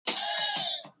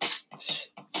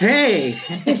Hey,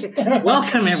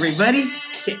 welcome everybody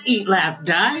to Eat, Laugh,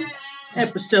 Die,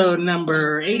 episode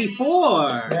number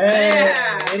 84.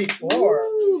 Yeah, 84.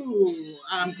 Ooh,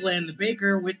 I'm Glenn the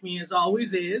Baker. With me as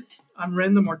always is... I'm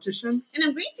Ren the Mortician. And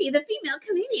I'm Gracie, the female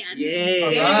comedian. Yay. All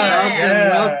right, Welcome, yeah.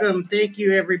 welcome. Thank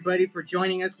you everybody for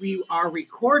joining us. We are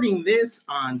recording this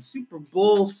on Super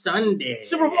Bowl Sunday.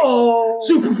 Super Bowl!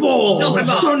 Super Bowl! Super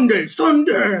Bowl.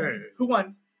 Sunday! Who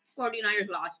won? 49ers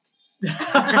lost.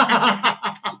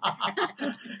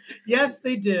 Yes,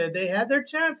 they did. They had their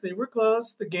chance. They were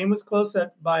close. The game was close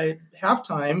by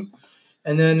halftime.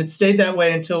 And then it stayed that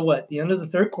way until what? The end of the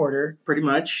third quarter. Pretty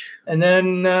much. And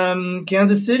then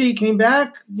Kansas City came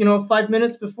back, 5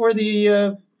 minutes before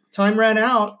the time ran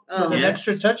out with an Yes.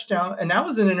 extra touchdown. And that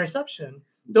was an interception.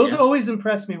 Those Yeah. always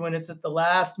impress me when it's at the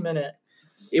last minute.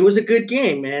 It was a good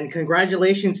game, man.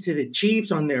 Congratulations to the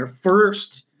Chiefs on their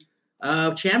first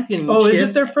championship. Oh, is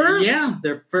it their first? Yeah,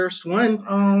 their first one.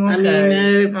 Oh, I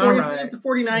okay. mean, All right. if the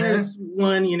 49ers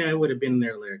won, it would have been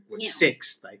their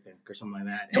sixth, I think, or something like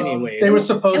that. Well, Anyway, they were And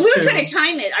supposed we were to. trying to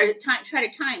time it, try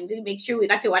to time to make sure we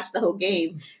got to watch the whole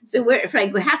game. So we're for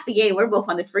like half the game, we're both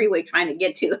on the freeway trying to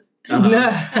get to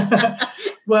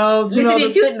Well,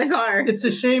 listening to it in the car. it's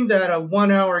a shame that a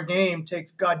 1 hour game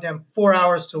takes goddamn 4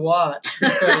 hours to watch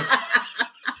because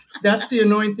that's the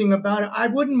annoying thing about it. I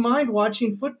wouldn't mind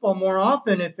watching football more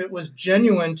often if it was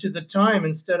genuine to the time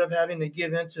instead of having to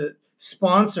give in to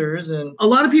sponsors and a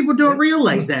lot of people don't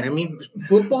realize that. I mean,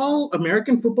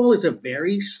 American football is a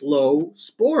very slow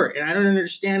sport. And I don't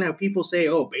understand how people say,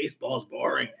 oh, baseball's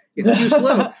boring. It's too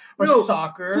slow. or No,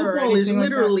 soccer. Football or is anything like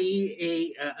that.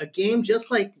 literally a game just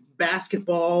like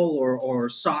basketball or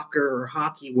soccer or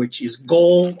hockey, which is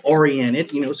goal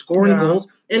oriented, scoring Yeah. goals.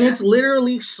 And Yeah. it's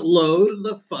literally slowed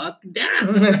the fuck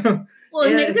down. Well,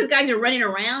 Yeah. maybe because guys are running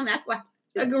around. That's why.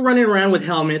 I go running around with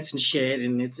helmets and shit,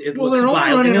 and it Well, looks they're only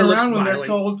violent. running It looks around when they're violent.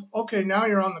 told, okay, now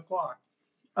you're on the clock.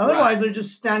 Otherwise, they're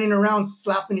just standing around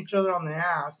slapping each other on the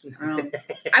ass.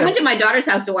 I went to my daughter's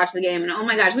house to watch the game, and oh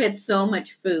my gosh, we had so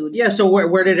much food. Yeah, so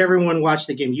where did everyone watch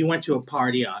the game? You went to a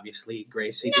party, obviously,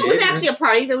 Gracie. No, it was did. actually a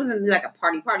party. There wasn't like a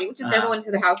party. Which is everyone went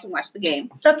to the house and watched the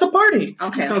game. That's a party.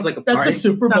 Okay. Sounds like a That's party. a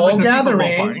Super Sounds Bowl like a Super Bowl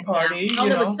gathering party. Oh,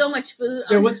 there was so much food.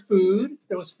 There was food.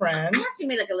 There was friends. I actually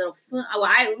made like a little food.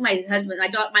 My husband,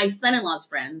 my son-in-law's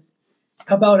friends.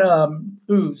 How about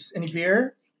booze? Any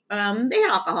beer? They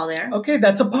had alcohol there. Okay,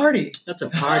 that's a party. That's a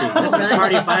party. That's a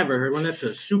party if I ever heard one. That's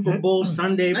a Super Bowl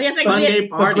Sunday Oh, yes, I Sunday did.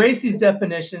 But party. Gracie's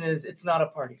definition is it's not a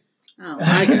party. Oh.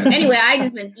 I got it. Anyway, I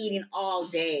just been eating all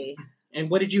day. And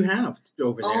what did you have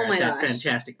over there Oh my at that gosh.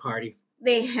 fantastic party?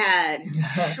 They had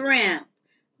shrimp.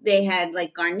 They had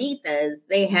like garnitas.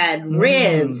 They had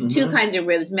ribs, two kinds of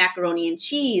ribs, macaroni and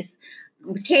cheese,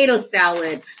 potato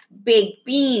salad, baked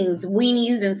beans,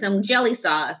 weenies, and some jelly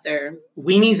sauce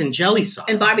Weenies and jelly sauce.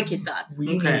 and barbecue sauce.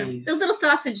 Weenies. Those little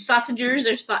sausagers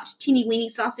or teeny weeny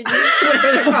sausages,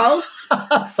 whatever they're called.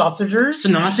 Sausagers?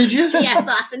 Sausages? Yeah,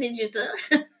 sausages.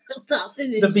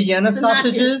 Sausages. The Vienna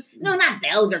Sausages. sausages? No, not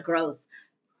those are gross.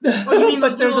 Oh, you mean but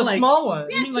those they're little, the like- small ones.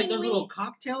 Yeah. You mean like those teeny little weeny.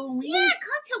 cocktail weenies? Yeah,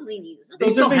 cocktail weenies. They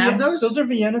still have Vienna- those? Those are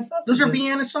Vienna sausages. Those are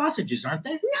Vienna sausages, aren't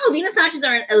they? No, Vienna sausages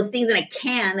are those things in a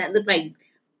can that look like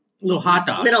Little hot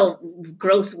dogs. little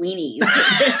gross weenies.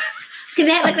 Because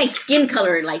they have like skin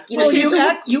color, like Well, Okay, you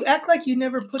so- act like you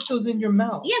never put those in your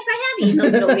mouth. Yes, I have eaten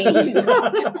those little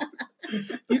weenies.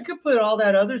 You could put all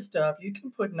that other stuff. You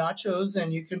can put nachos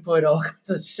and you can put all kinds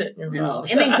of shit in your No. mouth.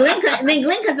 And then Glenn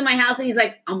comes to my house and he's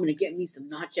like, "I'm gonna get me some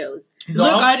nachos." He's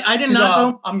Look, all- I did he's not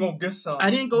all, go. I'm gonna get some.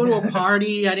 I didn't go to a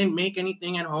party. I didn't make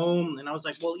anything at home. And I was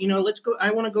like, well, let's go.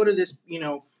 I want to go to this,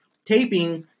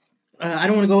 taping. I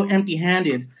don't want to go empty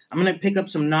handed. I'm going to pick up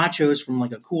some nachos from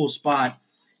like a cool spot.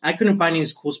 I couldn't find any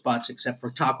cool spots except for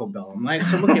Taco Bell. I'm like,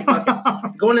 so okay, fuck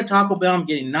it. Going to Taco Bell, I'm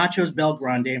getting nachos Bel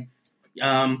Grande.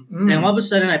 And all of a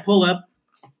sudden I pull up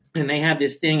and they have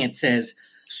this thing. It says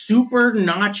Super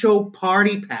Nacho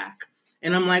Party Pack.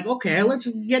 And I'm like, okay, let's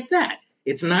get that.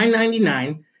 It's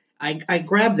 $9.99. I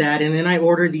grab that and then I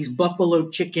order these buffalo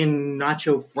chicken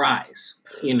nacho fries.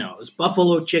 It's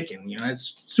buffalo chicken.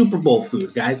 It's Super Bowl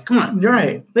food, guys. Come on. You're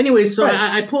right. Anyway, so Right.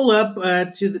 I pull up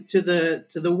to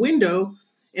the window,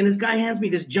 and this guy hands me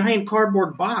this giant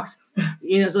cardboard box.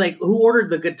 It's like, who ordered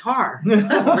the guitar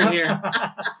over here?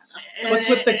 What's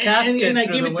with the casket And I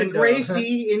through give the it to window?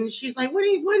 Gracie, and she's like, "What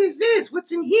is this?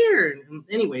 What's in here?" And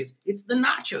anyways, it's the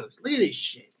nachos. Look at this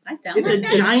shit. I sound It's a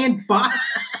giant box.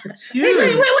 It's Hey, huge.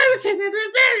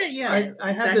 wait, yeah,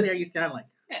 I had exactly this. how you sound like.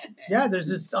 Yeah, there's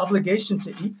this obligation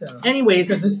to eat them Anyways,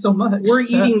 because it's so much. we're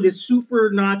eating this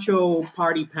super nacho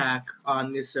party pack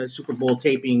on this Super Bowl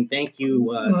taping. Thank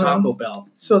you, Taco Bell.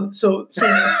 So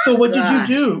what did you Gosh.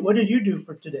 do? What did you do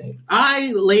for today?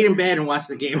 I laid in bed and watched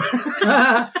the game.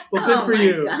 Well, good for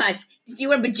you. Gosh, did you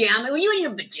wear pajamas? Were you in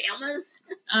your pajamas?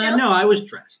 No, I was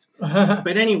dressed.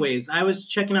 But anyways, I was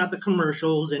checking out the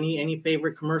commercials. Any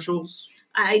favorite commercials?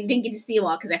 I didn't get to see them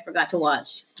all because I forgot to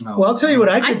watch. Oh. Well, I'll tell you what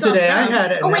I I did saw today.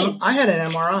 some. I had an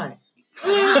MRI.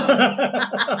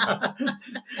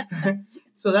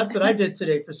 So that's what I did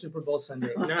today for Super Bowl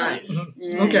Sunday. Nice.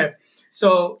 Yes. Okay,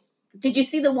 so Did you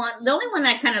see the one? The only one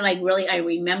that kind of like really I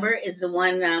remember is the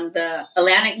one, the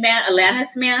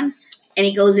Alanis man, and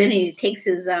he goes in and he takes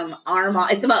his arm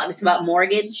off. It's about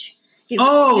mortgage. You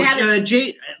have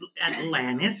this-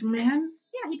 Atlantis man?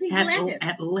 yeah, he plays Atlantis.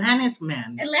 Atlantis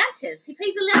man. Atlantis. He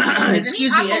plays Atlantis.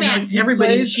 Excuse me, Aquaman.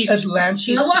 everybody. plays Atlantis.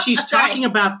 She's Sorry. talking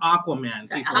about Aquaman.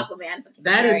 Sorry, People. Aquaman.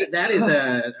 That is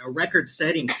a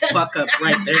record-setting fuck up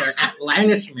right there.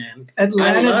 Atlantis man. I love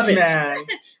Atlantis it. man.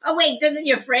 Oh wait, doesn't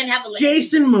your friend have a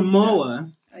Jason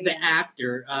Momoa, Oh, the yeah.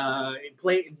 actor,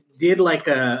 did like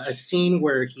a scene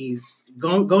where he's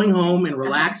going home and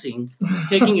relaxing,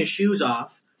 taking his shoes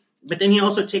off, but then he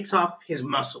also takes off his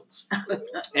muscles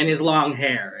and his long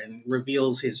hair and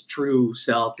reveals his true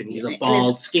self, and he's a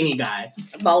bald, skinny guy.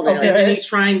 bald? Okay. And then he's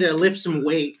trying to lift some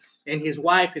weights, and his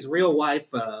real wife,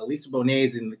 Lisa Bonet,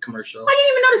 is in the commercial. I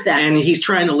didn't even notice that. And he's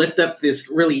trying to lift up this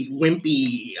really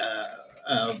wimpy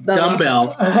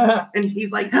dumbbell, and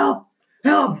he's like, "Help!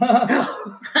 Help! Help!"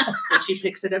 And she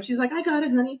picks it up. She's like, "I got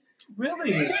it, honey."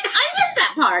 Really? I missed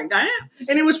that part, darn it.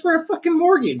 And it was for a fucking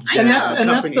mortgage. I And know. that's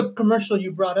company. the commercial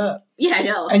you brought up. Yeah, I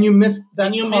know. And you missed that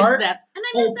And you part. missed that And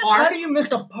I whole missed that part. How do you miss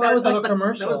a That part was of like a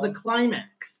commercial? That was the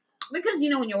climax. Because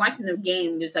when you're watching the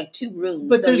game, there's like two rooms.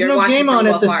 But so there's you're no watching game from on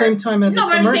at the afar. same time as No, a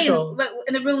but I'm commercial. saying, but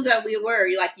in the rooms that we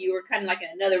were kind of like in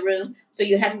another room, so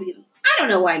you had to be. I don't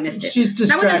know why I missed it. She's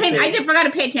I wasn't distracted. paying. I forgot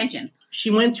to pay attention. She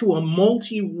went to a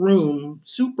multi-room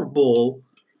Super Bowl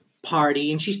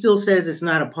party, and she still says it's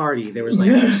not a party. There was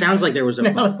it sounds like there was a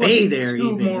No, buffet there.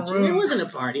 two Even more it rooms. wasn't a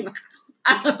party.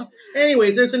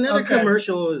 Anyways, there's another Okay.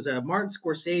 commercial. It was Martin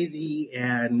Scorsese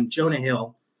and Jonah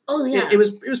Hill. Oh yeah. It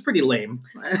was pretty lame.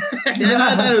 I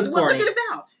thought it was What was corny. it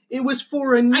about? It was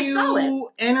for a I saw new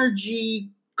energy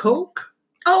Coke.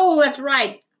 Oh, that's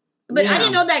right. But Yeah. I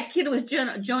didn't know that kid was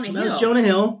Jonah Hill. That was Jonah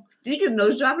Hill. Did he get a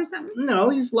nose job or something? No,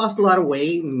 he's lost a lot of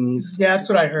weight, and he's Yeah, that's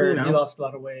what I heard. You know. He lost a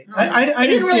lot of weight. Oh. I It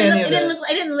didn't see really any look, of it didn't this. look.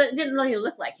 It didn't really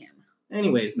look like him.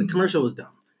 Anyways, the commercial was dumb.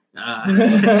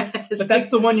 But that's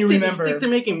the one you remember. Stick to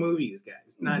making movies, guys,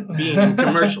 not being in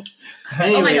commercials.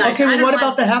 Anyway, Oh my gosh. Okay, I well, don't what like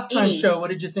about the halftime eating. show? What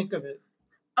did you think of it?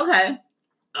 Okay.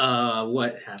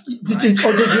 What happened?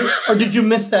 Did you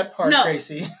miss that part, No.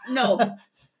 Gracie? No.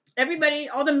 Everybody,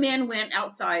 all the men went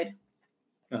outside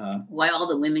while all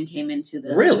the women came into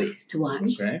the Really? to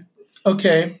watch. Okay.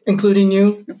 Okay, including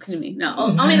you. Including me. No,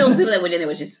 only those people that went in there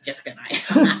was just Jessica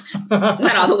and I.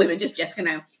 Not all the women, just Jessica and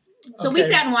I. So we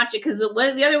Okay. sat and watched it because the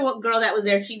other girl that was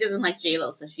there, she doesn't like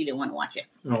J-Lo, so she didn't want to watch it.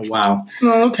 Oh wow.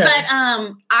 Oh, okay. But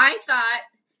I thought,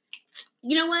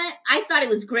 you know what? I thought it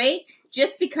was great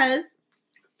just because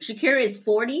Shakira is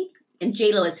 40 and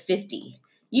J-Lo is 50.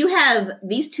 You have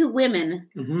these two women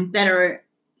Mm-hmm. that are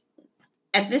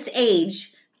at this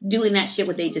age doing that shit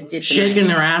what they just did tonight. Shaking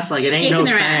their ass like it ain't Shaking no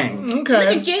their ass. thing. Look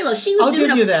Okay. at J-Lo. She was I'll doing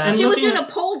give you that. And She was looking doing a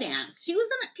pole dance. She was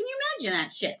on a, can you imagine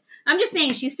that shit? I'm just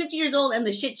saying she's 50 years old and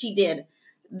the shit she did.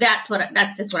 That's just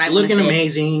what I want to Looking say.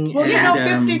 amazing. Well,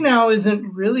 and, 50 now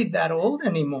isn't really that old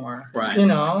anymore. Right. You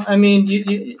know, I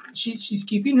mean, she's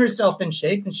keeping herself in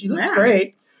shape and she looks Yeah.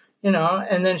 great. You know,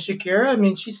 and then Shakira, I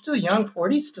mean, she's still young.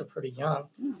 40's still pretty young.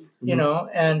 You know,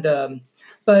 and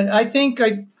but I think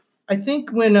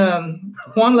when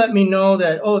Juan let me know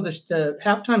that the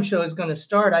halftime show is going to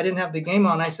start, I didn't have the game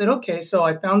on. I said okay, so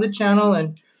I found the channel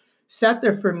and sat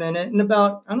there for a minute. And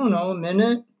about a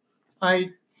minute, I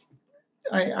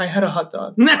had a hot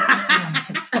dog.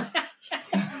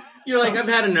 You're like, I've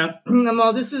had enough. I'm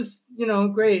all, this is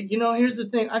great. Here's the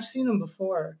thing, I've seen them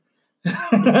before. So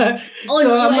no,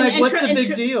 I'm and- like, and what's tr- the and big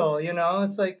tr- deal?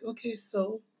 It's like, okay,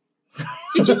 so.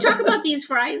 Did you talk about these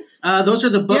fries? Those are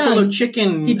the buffalo Yeah,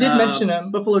 chicken. he did mention them.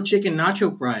 Buffalo chicken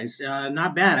nacho fries.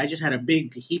 Not bad. I just had a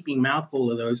big heaping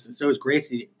mouthful of those. And so is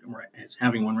Gracie. It's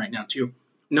having one right now too.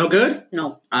 No good.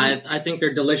 No. I think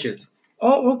they're delicious.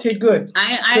 Oh, okay, good.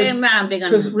 I am not big on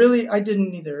Because really, I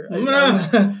didn't either.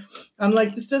 I'm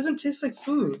like, this doesn't taste like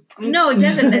food. No, it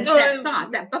doesn't. It's No, that sauce,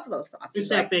 that buffalo sauce. It's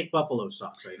that baked buffalo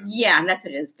sauce right now. Yeah, that's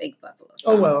what it is, baked buffalo sauce.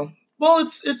 Oh, well. Well,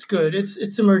 it's good.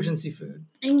 It's emergency food.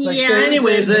 Like, Yeah. say-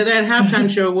 Anyways, that halftime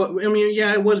show. I mean,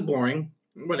 yeah, it was boring.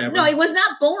 Whatever. No, it was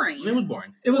not boring. It was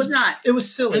boring. It was not. It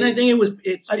was silly. And I think it was.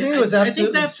 I think it was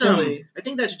absolutely silly. I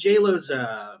think that's J-Lo's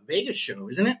Vegas show,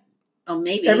 isn't it? Oh,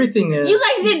 maybe. Everything is. You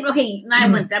guys didn't. Okay,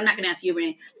 9 months. I'm not going to ask you,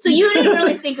 Renee. So you didn't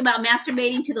really think about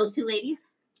masturbating to those two ladies?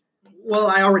 Well,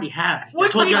 I already had. What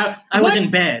I told you makes- I was what-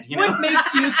 in bed. You know. What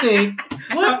makes you think?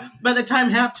 What By the time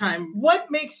halftime,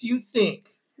 What makes you think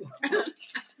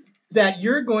that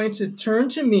you're going to turn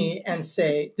to me and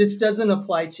say this doesn't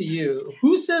apply to you?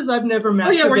 Who says I've never Oh,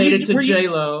 yeah, were you- masturbated to were you-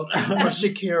 J-Lo or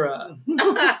Shakira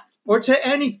or to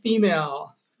any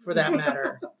female for that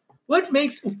matter? What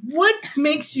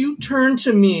makes you turn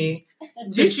to me to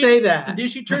Did she- say that?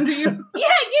 did she turn to you? Yeah,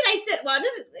 I did. I said, well,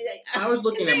 this is. I was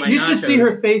looking at my. You should nachos. see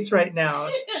her face right now.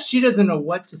 She doesn't know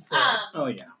what to say. Oh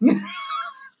yeah.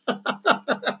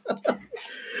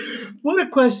 What a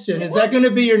question. Is that going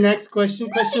to be your next question?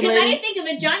 Question Because I lady? didn't think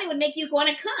if a Johnny would make you want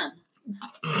to come.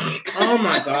 Oh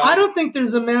my god. I don't think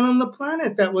there's a man on the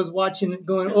planet that was watching it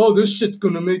going, oh, this shit's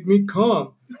going to make me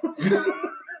come.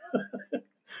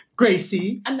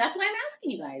 Gracie. And that's why I'm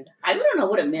asking you guys. I don't know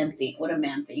what a man thinks at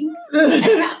Never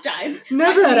halftime.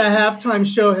 at a halftime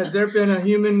show has there been a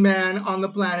human man on the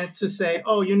planet to say,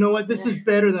 oh, you know what? This is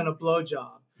better than a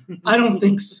blowjob. I don't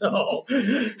think so.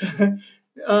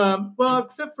 Well,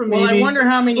 except for maybe. Well, I wonder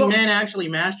how many well- men actually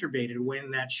masturbated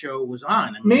when that show was on.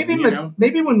 I mean, Maybe, you know?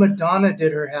 maybe when Madonna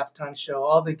did her halftime show,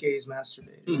 all the gays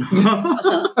masturbated.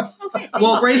 Okay, so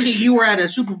Well, Gracie, you were at a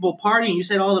Super Bowl party and you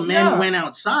said all the men Yeah. went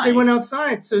outside. They went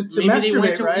outside to Maybe masturbate, they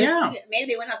went to, right? Yeah.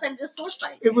 maybe they went outside and did a sword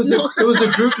fight. It was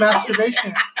a group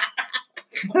masturbation.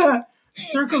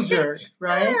 Circle jerk,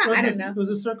 right? Yeah, I don't know. It was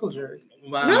a circle jerk.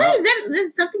 Wow. Really? Is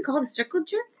that something called a circle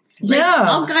jerk? Yeah.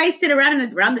 All guys sit around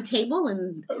the table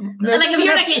and like if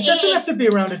you're like it an doesn't AA have to be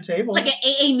around a table. like an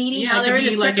AA meeting, Yeah, how it they're could in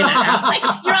a be like circle. in a-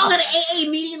 Like you're all at an AA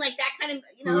meeting, like that kind of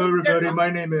Hello, everybody. circle. My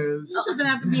name is. It doesn't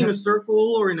have to be in a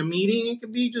circle or in a meeting. It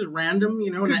could be just random,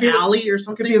 in Could an be- alley or Could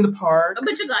something. be in the park. A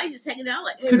bunch of guys just hanging out.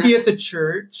 Like Could be at the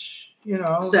church.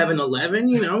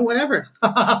 7-Eleven, whatever.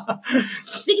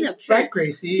 Speaking of church, Right,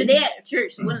 Gracie. today at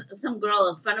church, some girl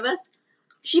in front of us,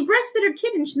 she breastfed her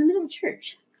kid in the middle of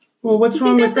church. Well, what's You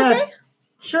wrong think with that's that? okay?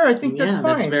 Sure, I think that's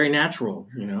fine. That's very natural,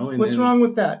 And What's then wrong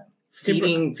with that?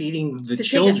 Feeding the To take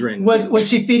children. Was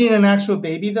she feeding an actual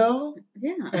baby though,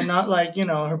 Yeah. and not like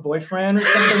her boyfriend or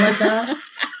something like that?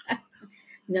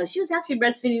 No, she was actually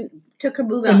breastfeeding. Took her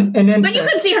boob out, And then but you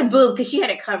couldn't see her boob because she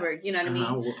had it covered. You know what I mean?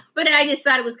 Uh-huh. But I just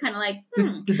thought it was kind of like,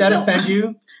 did that No. offend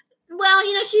you? Well,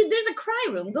 there's a cry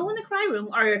room. Go in the cry room,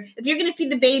 or if you're going to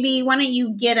feed the baby, why don't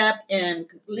you get up and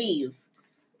leave?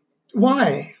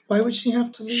 Why? Why would she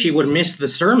have to leave? She would miss the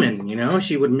sermon,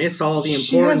 She would miss all the important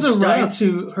She has a stuff. right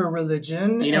to her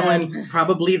religion, And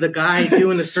probably the guy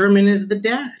doing the sermon is the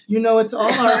dad. it's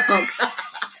all our. Oh, God.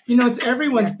 It's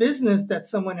everyone's business that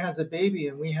someone has a baby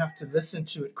and we have to listen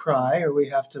to it cry or we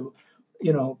have to,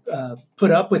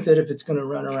 put up with it if it's going to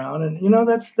run around. And,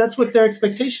 that's what their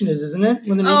expectation is, isn't it?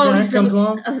 When the new parent comes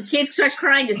along. A kid starts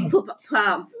crying, just bring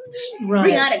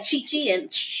Right. out a chi-chi and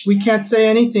We can't say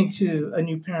anything to a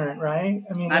new parent, right?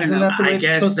 I mean, I don't isn't know. that the way I it's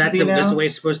guess supposed to that's be now? the way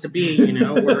it's supposed to be.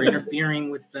 We're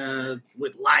interfering with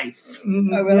life. Oh,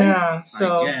 really? Yeah.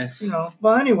 So, guess.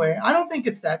 Well, anyway, I don't think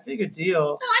it's that big a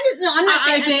deal. I'm not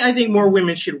I saying. think more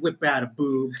women should whip out a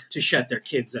boob to shut their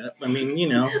kids up. I mean,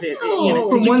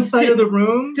 From one side of the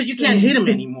room, because you can't hit them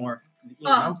anymore.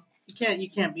 Oh. You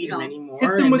can't beat them No. anymore. hit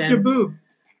them and with then- your boob.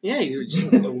 Yeah, you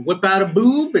just whip out a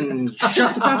boob and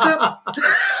shut the fuck up.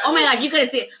 Oh my God, you gotta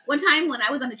see it. One time when I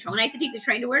was on the train, when I used to take the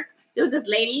train to work, there was this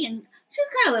lady and she was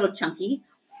kind of a little chunky.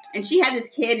 And she had this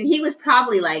kid and he was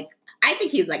probably I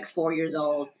think he was 4 years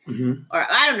old. Mm-hmm. Or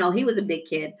I don't know, he was a big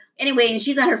kid. Anyway, and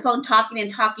she's on her phone talking,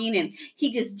 and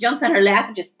he just jumps on her lap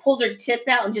and just pulls her tits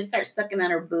out and just starts sucking on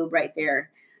her boob right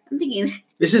there. I'm thinking,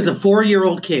 This is a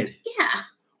 4-year-old kid. yeah.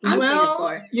 I'm saying this Well,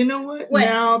 for. you know what? What?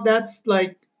 Now that's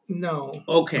no.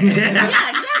 Okay. Yeah,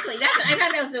 exactly. I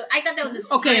thought that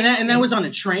was a Okay, and that was on a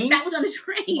train? that was on the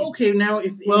train. Okay, now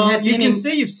if it Well, had you been can in,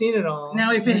 say you've seen it all.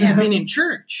 now if it had been in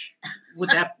church, would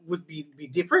that be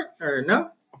different or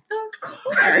no? Of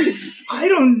course. I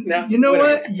don't. No, You know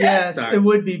whatever. what? Yes, Sorry. it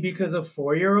would be because a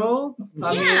 4-year-old.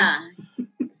 I mean, Yeah.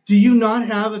 do you not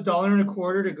have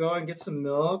 $1.25 to go and get some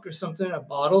milk or something, a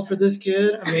bottle for this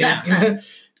kid? I mean,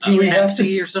 do we have to?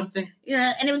 Pepsi or something?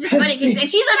 Yeah, and it was just funny because and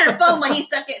she's on her phone while he's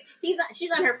sucking.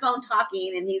 She's on her phone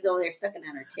talking, and he's over there sucking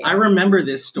on her tits. I remember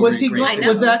this story. Was he? Gracie. I know.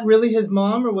 Was that really his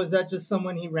mom, or was that just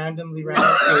someone he randomly ran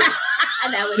into?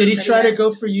 That was Did he funny, try to yeah.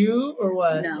 go for you or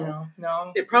what? No.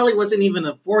 No. It probably wasn't even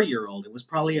a 4-year-old. It was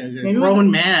probably a Maybe it was grown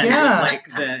a- man yeah. with like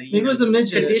the Maybe it was a this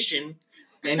midget. condition,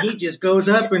 and he just goes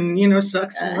up and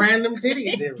sucks some random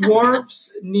titties.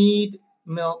 Dwarfs need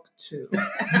milk too.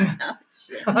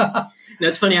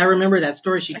 That's funny. I remember that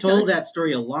story. She I told feel like- that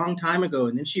story a long time ago,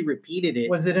 and then she repeated it.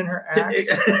 Was it in her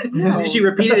act? No. She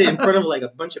repeated it in front of like a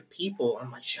bunch of people. I'm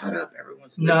like, shut up,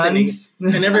 everyone's listening. Nuns.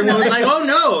 And everyone was like, oh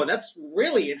no, that's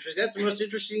really interesting. That's the most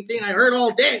interesting thing I heard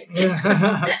all day.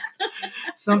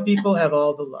 Some people have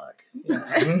all the luck.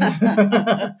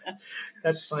 Yeah.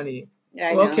 That's funny.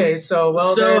 I know. Okay, so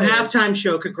so there it is. halftime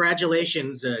show,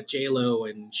 congratulations, J-Lo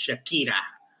and Shakira.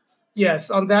 Yes,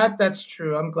 on that's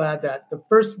true. I'm glad that the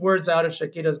first words out of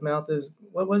Shakira's mouth is,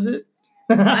 what was it?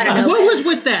 I don't know. What was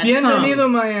with that Bienvenido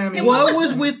tongue? Miami. And What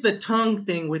was with the tongue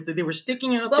thing? They were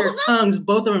sticking out Both their of them? tongues,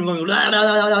 both of them going. La, la,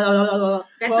 la, la, la, la, la.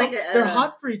 That's Well, like a, they're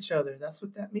hot for each other. That's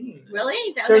what that means. Really?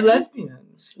 Is that what They're that means?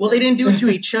 lesbians. Well, they didn't do it to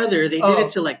each other. They did Oh. it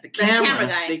to like the camera camera.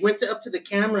 guy. They went up to the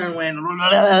camera and went la,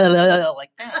 la, la, la, la,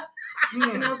 like that. Hmm.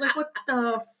 And I was like, what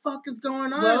the fuck is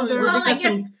going on? Well, they're, Well, I They got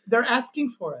some- they're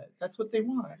asking for it. That's what they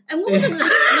want. And what was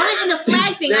the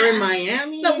flag thing? they're in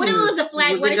Miami. But what if it was a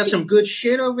flag? What They if got she- some good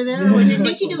shit over there.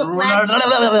 Didn't she do a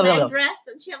flag dress?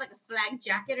 Didn't she have like a flag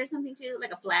jacket or something too?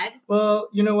 Like a flag? Well,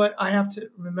 you know what? I have to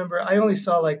remember. I only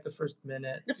saw like the first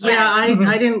minute. The flag. Yeah,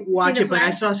 I didn't watch the it, but I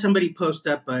flag? saw somebody post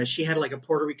up. She had like a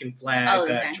Puerto Rican flag Oh,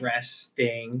 okay. dress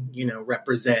thing,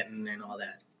 representing and all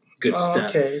that good Oh, stuff.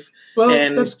 okay. Well,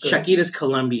 And that's good. Shakira's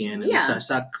Colombian, and Yeah. so I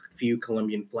saw a few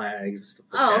Colombian flags and stuff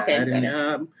like Oh, that. okay, And,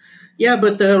 better. yeah,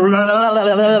 but the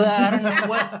I don't know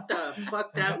what the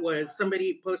fuck that was.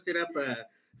 Somebody posted up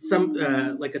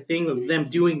like a thing of them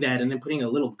doing that and then putting a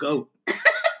little goat.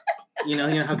 You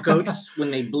know how goats when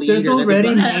they bleed. There's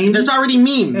already memes? There's already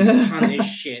memes on this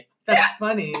shit. That's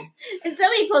funny. And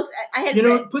somebody posted. I had You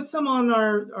know, read- put some on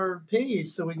our page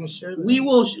so we can share them. We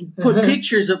will put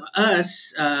pictures of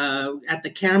us at the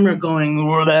camera going.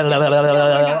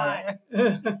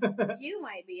 you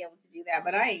might be able to do that,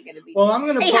 but I ain't gonna be. Well, I'm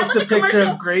going to Hey, how post about a the picture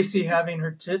commercial? of Gracie having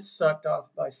her tits sucked off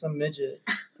by some midget.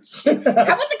 How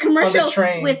about the commercial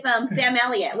train. with Sam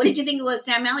Elliott? What did you think of the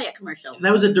Sam Elliott commercial?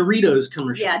 That was a Doritos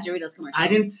commercial. Yeah, Doritos commercial. I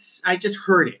didn't. I just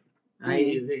heard it.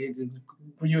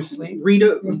 Were you asleep?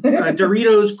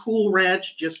 Doritos Cool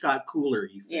Ranch just got cooler.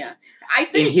 He said, Yeah, I in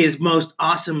finished. his most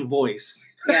awesome voice.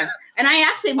 Yeah, and I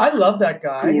actually. I love that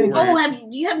guy. I think Cool. Oh,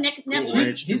 do you have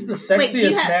Netflix? he's the Wait, do you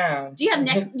sexiest have- man. Do you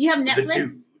have The Netflix?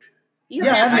 dude. You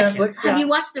Yeah, I have have Netflix? Netflix. Yeah. Have you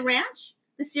watched The Ranch?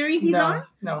 The series he's no, on?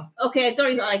 no. Okay, it's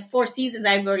already like 4 seasons.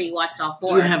 I've already watched all 4.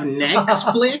 Do you have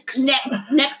Netflix?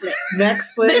 Netflix? Netflix.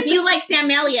 But if you like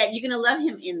Sam Elliott, you're gonna love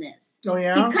him in this. oh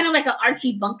yeah. He's kind of like an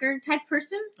Archie Bunker type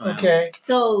person. Wow. Okay.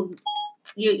 So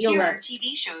you'll Here love. are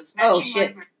TV shows Oh, matching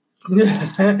shit.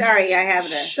 my Sorry, I have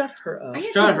the. Shut her up. I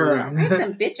had Shut some- her up. I had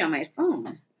some bitch on my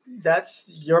phone.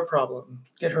 That's your problem.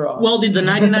 Get her off. Well, did the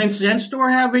 99-cent store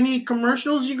have any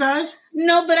commercials, you guys?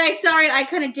 No, but I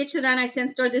kind of ditched the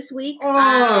 99-cent store this week. Oh,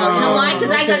 You know why? Because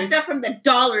I got okay. stuff from the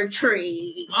Dollar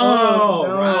Tree. Oh,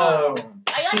 no. wow.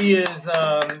 I got, She is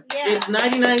yeah. It's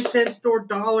 99-cent store,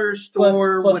 dollar plus,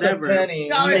 store, plus whatever. a penny.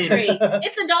 Dollar Yeah. Tree.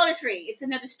 It's the Dollar Tree. It's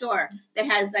another store that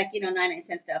has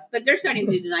 99-cent stuff. But they're starting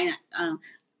to do the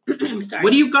 99. Sorry.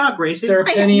 What do you got, Gracie? They're a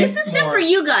penny This is stuff more. for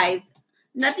you guys.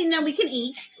 Nothing that we can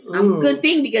eat. Ooh. Good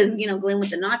thing because going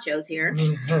with the nachos here.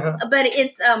 But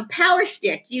it's Power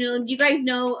Stick. You guys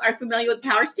are familiar with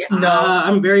Power Stick? No.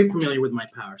 I'm very familiar with my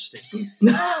Power Stick,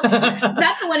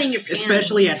 Not the one in your pants.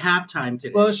 especially at halftime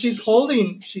today. well, she's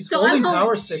holding So I'm holding-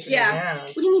 Power Stick in yeah. her hand.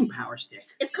 What do you mean Power Stick?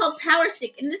 It's called Power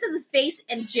Stick, and this is a face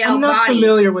and gel I'm not body.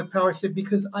 familiar with Power Stick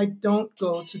because I don't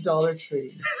go to Dollar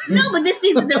Tree. No, but this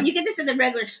is you get this in the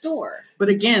regular store. But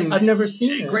again, I've never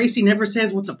seen it. Gracie never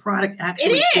says what the product actually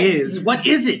It is. What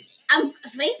is it? Face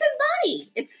and body.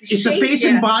 It's It's a shave face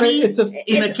gel. and body. It's a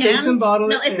In a it's can? face and bottle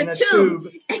No, it's in a a tube.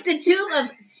 tube. It's a tube of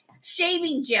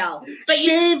shaving gel. But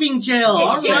Shaving gel. it's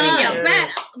All shaving right.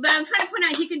 gel. But I'm trying to point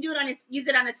out he can use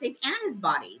it on his face and his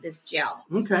body. This gel.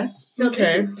 Okay. So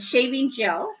Okay. this is shaving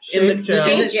gel. Shave gel.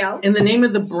 Shave gel. And the name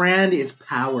of the brand is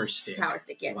Power Stick. Power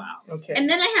Stick. Yes. Wow. Okay. And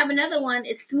then I have another one.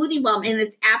 It's Smoothie Balm, and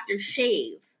it's after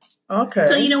shave. Okay.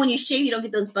 So when you shave, you don't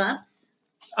get those bumps.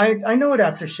 I know what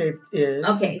aftershave is.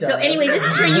 Okay. It So does. anyway, this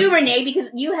is for you, Renee, because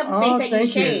you have a face Oh, that you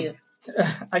thank you. shave.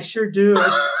 I sure do.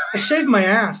 I shave my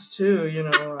ass too.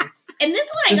 And this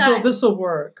one I got. This will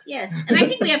work. Yes, and I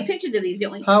think we have pictures of these,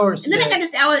 don't we? Power And stick. then I got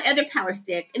this other Power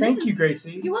Stick. And Thank this you, is,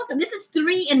 Gracie. You're welcome. This is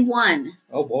 3-in-1.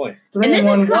 Oh boy. Three And this in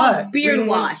one is called what? Beard 3 in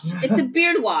one? Wash. It's a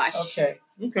beard wash. Okay.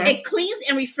 Okay. It cleans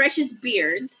and refreshes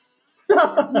beards,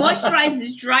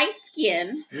 moisturizes dry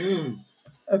skin,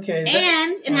 Okay.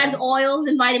 And it has oils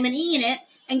and vitamin E in it.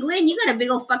 And Glenn, you got a big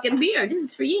old fucking beard. This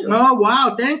is for you. Oh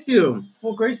wow, thank you.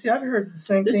 Well, Gracie, I've heard the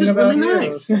same This thing is about really you.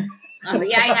 nice. Oh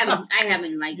yeah, I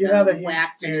haven't like You have a huge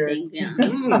waxed or beard. anything. Yeah.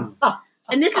 Mm.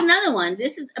 And this is another one.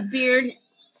 This is a beard.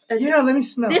 Yeah, let me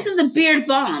smell. This is a beard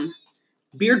balm.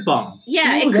 Beard balm.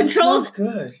 Yeah, Ooh, it that controls. smells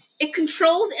good. It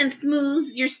controls and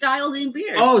smooths your styled in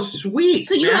beard. Oh, sweet,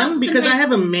 So you have man! some Because I kind-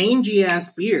 have a mangy ass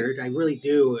beard. I really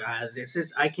do.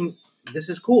 This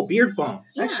is cool. Beard balm.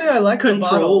 Yeah. Actually, I like the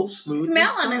Control bottles. smooth.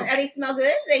 Smell them. And they smell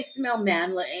good. They smell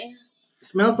manly.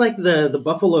 Smells like the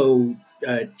buffalo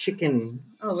chicken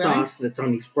Oh, really? sauce that's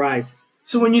on these fries.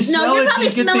 So when you smell No, you're it, do probably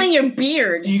you, get smelling the, your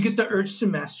beard. do you get the urge to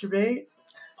masturbate?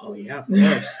 Oh yeah, of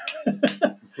course.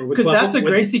 Because that's a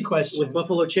Gracie question. with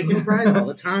buffalo chicken fries all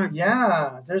the time.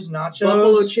 Yeah, there's nachos.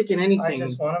 Buffalo chicken, I anything.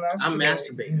 just want to masturbate. I'm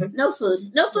masturbating. No food.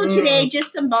 No food Mm. today.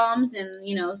 Just some balms and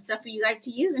stuff for you guys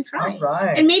to use and try. All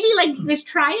right. And maybe just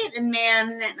try it, and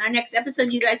man, our next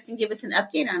episode, you guys can give us an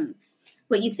update on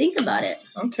what you think about it.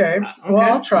 Okay. Okay. Well,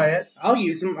 I'll try it. I'll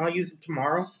use them. I'll use it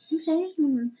tomorrow. Okay,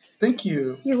 Thank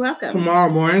you. you're welcome. Tomorrow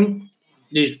morning,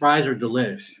 these fries are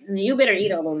delicious. You better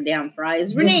eat all those damn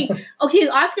fries, Renee. Okay,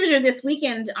 Oscars are this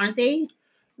weekend, aren't they?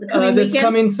 The coming This weekend.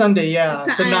 coming Sunday, yeah,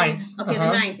 This the co- 9th. Okay,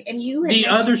 Uh-huh. the 9th, and you. had The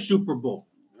mentioned- other Super Bowl.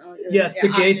 Oh, Yes, the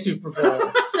yeah, gay Oscars. Super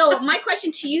Bowl. So my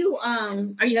question to you: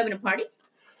 are you having a party?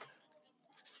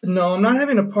 No, I'm not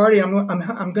having a party.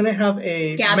 I'm going to have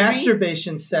a Gathering?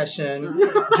 masturbation session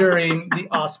during the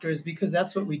Oscars because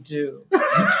that's what we do.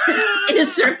 In a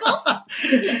circle?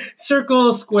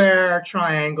 Circle, square,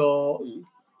 triangle,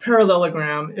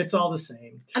 parallelogram. It's all the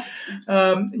same.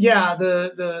 Yeah,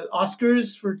 the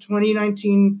Oscars for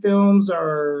 2019 films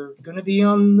are going to be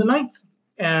on the 9th.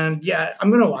 And yeah,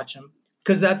 I'm going to watch them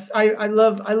because I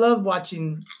love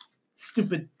watching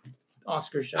stupid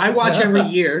Oscar shows. I watch every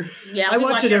year. Yeah, I we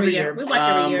watch it every year. We watch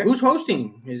every year. Who's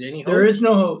hosting? Is any host? There is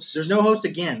no host. There's no host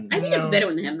again. I think it's No. better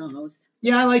when they have no host.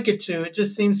 Yeah, I like it too. It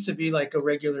just seems to be like a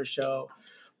regular show.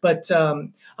 But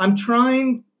I'm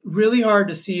trying really hard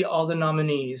to see all the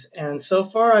nominees. And so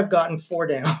far, I've gotten 4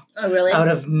 down Oh, really? out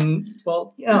of,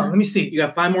 let me see. You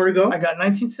got 5 more to go? I got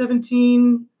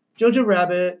 1917, Jojo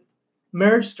Rabbit,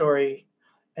 Marriage Story,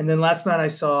 and then last night I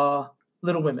saw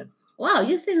Little Women. Wow,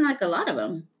 you've seen like a lot of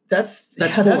them. That's 4.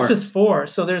 That's just 4.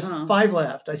 So there's Oh. 5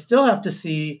 left. I still have to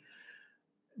see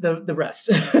the rest.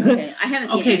 Okay, I haven't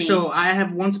seen Okay, any. so I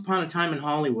have Once Upon a Time in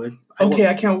Hollywood. Okay,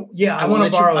 I can't. Yeah, I want to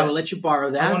borrow I will it. let you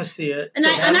borrow that. I want to see it. And so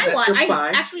I that's your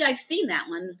 5. actually I've seen that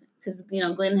one because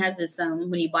Glenn has this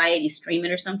when you buy it you stream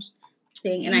it or something,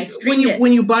 and I streamed it.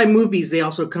 When you buy movies, they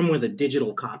also come with a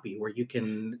digital copy where you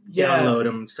can Yeah. download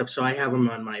them and stuff. So I have them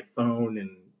on my phone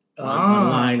and Ah,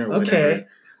 online or whatever. okay.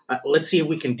 Let's see if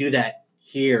we can do that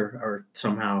here or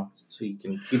somehow, so you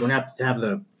don't have to have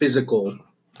the physical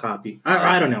copy.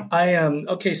 I don't know. I am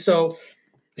okay. So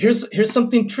here's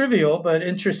something trivial but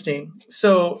interesting.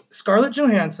 So Scarlett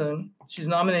Johansson, she's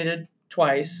nominated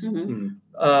twice. Mhm.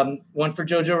 One for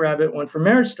Jojo Rabbit, one for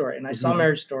Marriage Story, and I saw Mhm.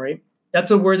 Marriage Story.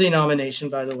 That's a worthy nomination,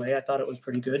 by the way. I thought it was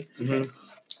pretty good. Mhm.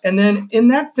 And then in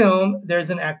that film, there's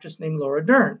an actress named Laura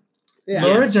Dern. Yeah.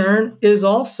 Laura Yes. Dern is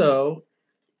also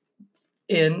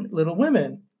in Little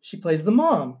Women. She plays the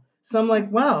mom. So I'm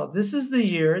like, wow, this is the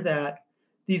year that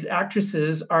these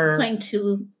actresses are. Playing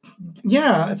two.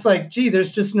 Yeah, it's like, gee,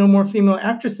 there's just no more female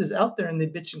actresses out there, and they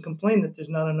bitch and complain that there's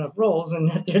not enough roles, and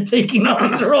that they're taking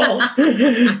on the roles.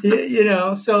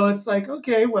 So it's like,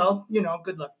 okay, well,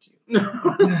 good luck to you.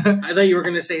 I thought you were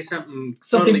going to say something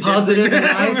Something totally positive and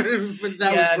different. nice. But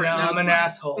that Yeah, was great. no, That was I'm an fun.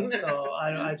 asshole, so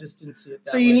I just didn't see it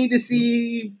that So you way. need to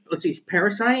see. Let's see,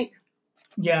 Parasite.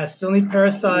 Yeah, still need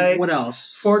Parasite, What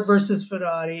else? Ford versus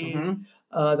Ferrari,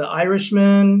 Mhm. The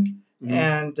Irishman, Mhm.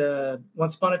 and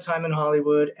Once Upon a Time in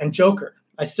Hollywood, and Joker.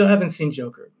 I still haven't seen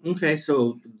Joker. Okay,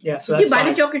 so Yeah, so Did that's you buy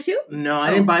fine. the Joker too? no,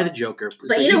 I didn't buy the Joker.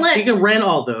 But So you know what? You can rent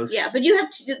all those. Yeah, but you have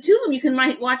two of them. You can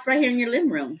watch right here in your living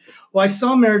room. Well, I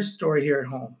saw Marriage Story here at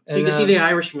home. So you can see The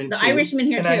Irishman. The too. Irishman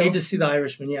here and too. I need to see The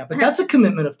Irishman, yeah. But I have- that's a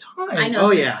commitment of time. I know.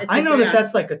 Oh, yeah. it's I like know that 3 hours.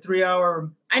 that's like a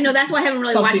 3-hour. I know that's why I haven't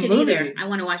really watched it something movie. either. I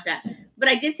want to watch that, but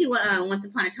I did see Once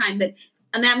Upon a Time. But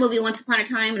on that movie, Once Upon a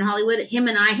Time in Hollywood, him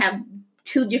and I have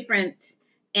 2 different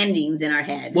endings in our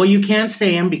head. Well, you can't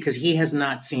say him because he has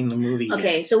not seen the movie yet.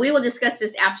 Okay, so we will discuss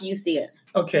this after you see it.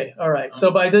 Okay, all right.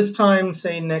 So by this time,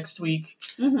 say next week,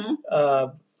 Mm-hmm.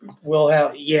 we'll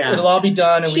have Yeah. it'll all be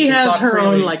done, and we She can has talk her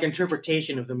freely. own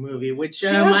interpretation of the movie, which She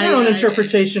has her own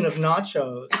interpretation of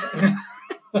nachos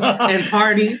and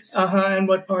parties and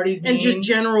what parties mean, and just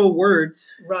general words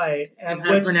right, and and how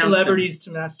to which pronounce celebrities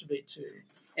to masturbate to.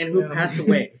 and who Yeah. passed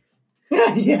away.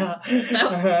 Yeah.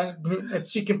 If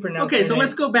she can pronounce. Okay, her so name.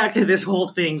 let's go back to this whole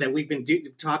thing that we've been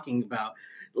talking about.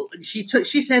 She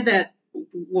said that,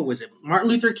 what was it? Martin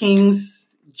Luther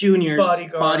King's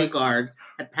Jr.'s bodyguard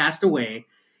had passed away.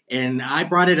 And I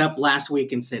brought it up last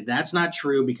week and said that's not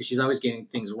true because she's always getting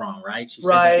things wrong, right? She said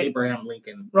that Abraham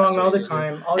Lincoln wrong all the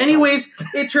time. Anyways,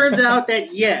 it turns out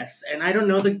that yes, and I don't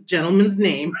know the gentleman's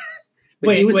name.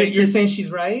 Wait, you're saying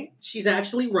she's right? She's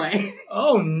actually right.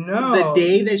 Oh no! The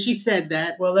day that she said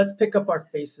that. Well, let's pick up our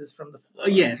faces from the floor.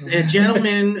 Yes, a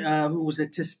gentleman who was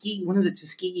one of the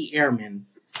Tuskegee Airmen,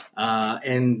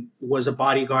 and was a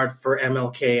bodyguard for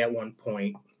MLK at one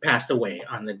point, passed away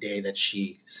on the day that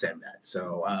she said that.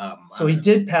 So, so he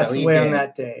did pass away on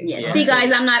that day. Yeah. Yeah. See,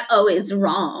 guys, I'm not always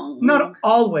wrong. Not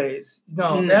always.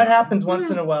 No, that happens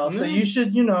once in a while. So you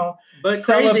should,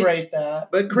 celebrate that.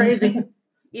 But crazy.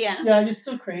 Yeah. Yeah, you're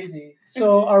still crazy.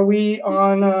 So are we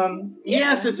on...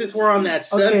 since we're on that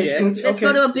subject. Let's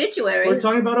go to obituaries. We're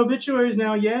talking about obituaries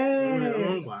now.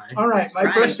 Yay. All right. My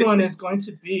first one is going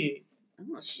to be...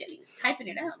 Oh, shit. He's typing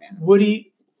it out now.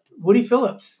 Woody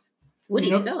Phillips. Woody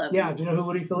Phillips? Yeah. Do you know who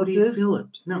Woody Phillips is?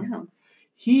 Phillips. No.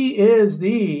 He is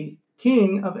the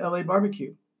king of LA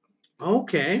barbecue.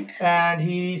 Okay. And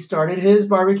he started his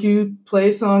barbecue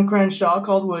place on Crenshaw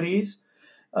called Woody's.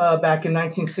 Back in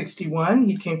 1961.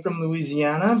 He came from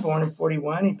Louisiana, born in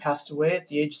 41. He passed away at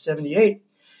the age of 78.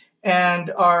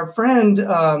 And our friend,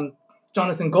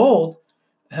 Jonathan Gold,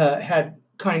 had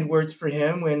kind words for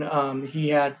him when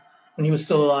he was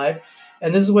still alive.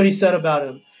 And this is what he said about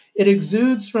him. It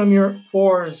exudes from your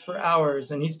pores for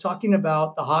hours. And he's talking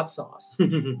about the hot sauce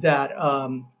that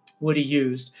Woody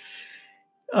used.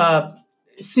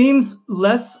 Seems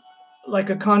less like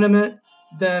a condiment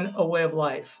than a way of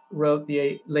life, wrote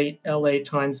the late LA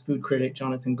Times food critic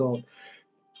Jonathan Gold.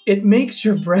 It makes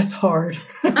your breath hard,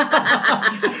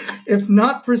 if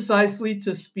not precisely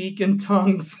to speak in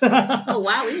tongues. Oh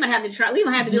wow, we might have to try. We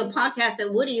might have to do a podcast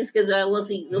at Woody's because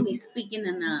we'll be speaking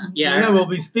in. Yeah, we'll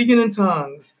be speaking in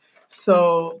tongues.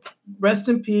 So rest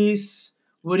in peace,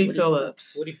 Woody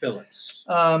Phillips. Woody Phillips.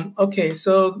 Okay,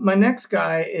 so my next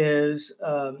guy is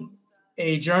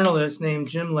a journalist named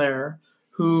Jim Lehrer,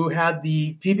 who had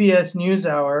the PBS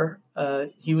NewsHour.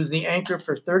 He was the anchor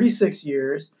for 36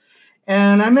 years.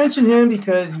 And I mention him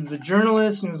because he was a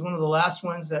journalist and he was one of the last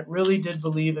ones that really did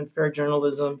believe in fair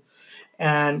journalism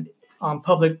and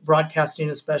public broadcasting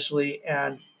especially.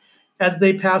 And as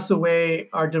they pass away,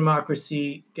 our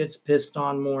democracy gets pissed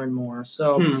on more and more.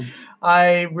 So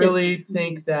I really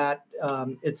think that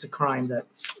it's a crime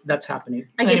that's happening.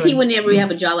 I guess he would never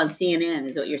have a job on CNN,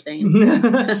 is what you're saying.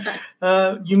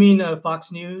 You mean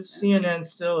Fox News? CNN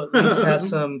still at least has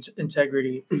some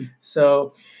integrity.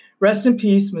 So rest in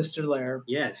peace, Mr. Lehrer.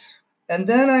 Yes. And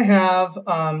then I have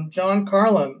John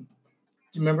Carlin.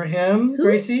 Do you remember him, Who?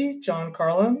 Gracie? John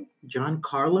Carlin? John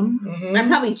Carlin? Mm-hmm. I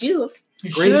probably do.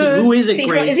 Gracie, who is it,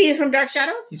 Gracie? Is he from Dark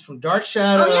Shadows? He's from Dark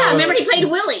Shadows. Oh, yeah. Remember he played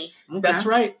Willie. Okay. That's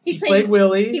right. He played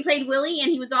Willie. He played Willie,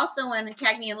 and he was also in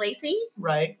Cagney and Lacey.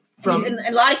 Right. And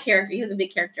a lot of characters. He was a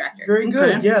big character actor. Very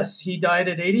good. Okay. Yes. He died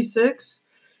at 86.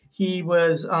 He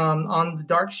was on the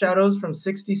Dark Shadows from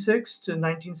 66 to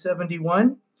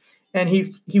 1971. And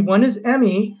he won his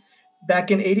Emmy back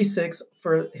in 86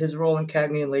 for his role in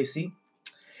Cagney and Lacey.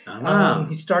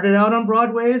 He started out on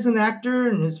Broadway as an actor,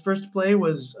 and his first play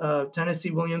was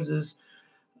Tennessee Williams's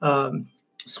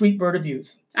Sweet Bird of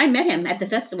Youth. I met him at the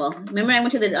festival. Remember, I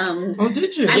went to the Oh,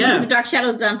 did you? I went to the Dark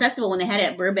Shadows festival when they had it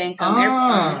at Burbank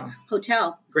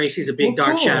Hotel. Gracie's a big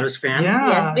Dark Shadows fan. Yeah.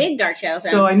 Yes, big Dark Shadows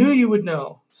fan. So I knew you would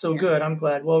know. So Yes. good. I'm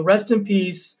glad. Well, rest in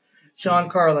peace, John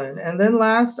Carlin. And then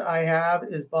last I have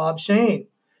is Bob Shane.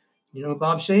 You know who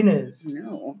Bob Shane is?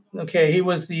 No. Okay, he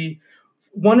was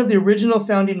one of the original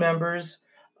founding members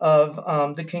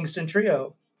of the Kingston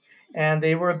Trio. And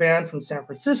they were a band from San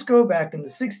Francisco back in the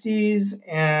 60s.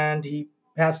 And he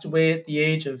passed away at the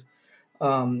age of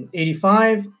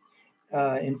 85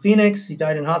 in Phoenix. He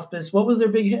died in hospice. What was their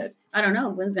big hit? I don't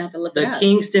know. Gwen's going to have to look it The up.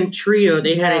 Kingston Trio,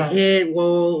 they had a hit.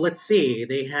 Well, let's see.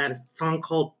 They had a song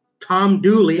called Tom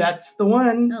Dooley. That's the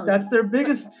one. Oh. That's their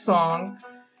biggest song.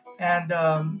 And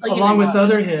you along know. with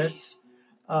other hits.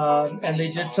 And they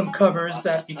did some covers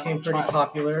that became pretty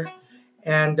popular.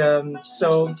 And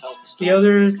so the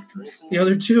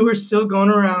other two are still going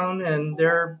around, and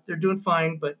they're doing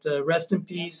fine. But rest in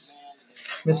peace,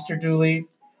 Mr. Dooley.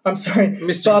 I'm sorry,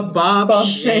 Mr. Bob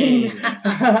Shane.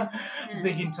 Shane.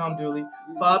 Thinking Tom Dooley,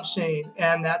 Bob Shane,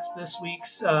 and that's this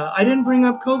week's. I didn't bring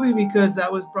up Kobe because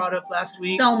that was brought up last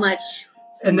week. So much.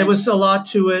 And there was a lot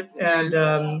to it, and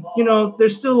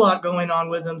there's still a lot going on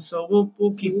with him. So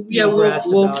we'll keep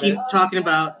we'll keep talking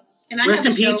about And I Rest have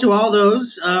in a peace show. to all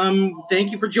those.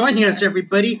 Thank you for joining us,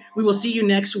 everybody. We will see you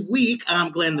next week.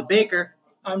 I'm Glenn the Baker.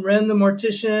 I'm Ren the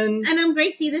mortician. And I'm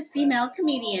Gracie, the female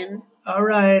comedian. All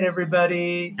right,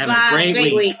 everybody. Have Bye. a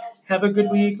great week. Have a good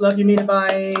week. Love you, Nita.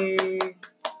 Bye.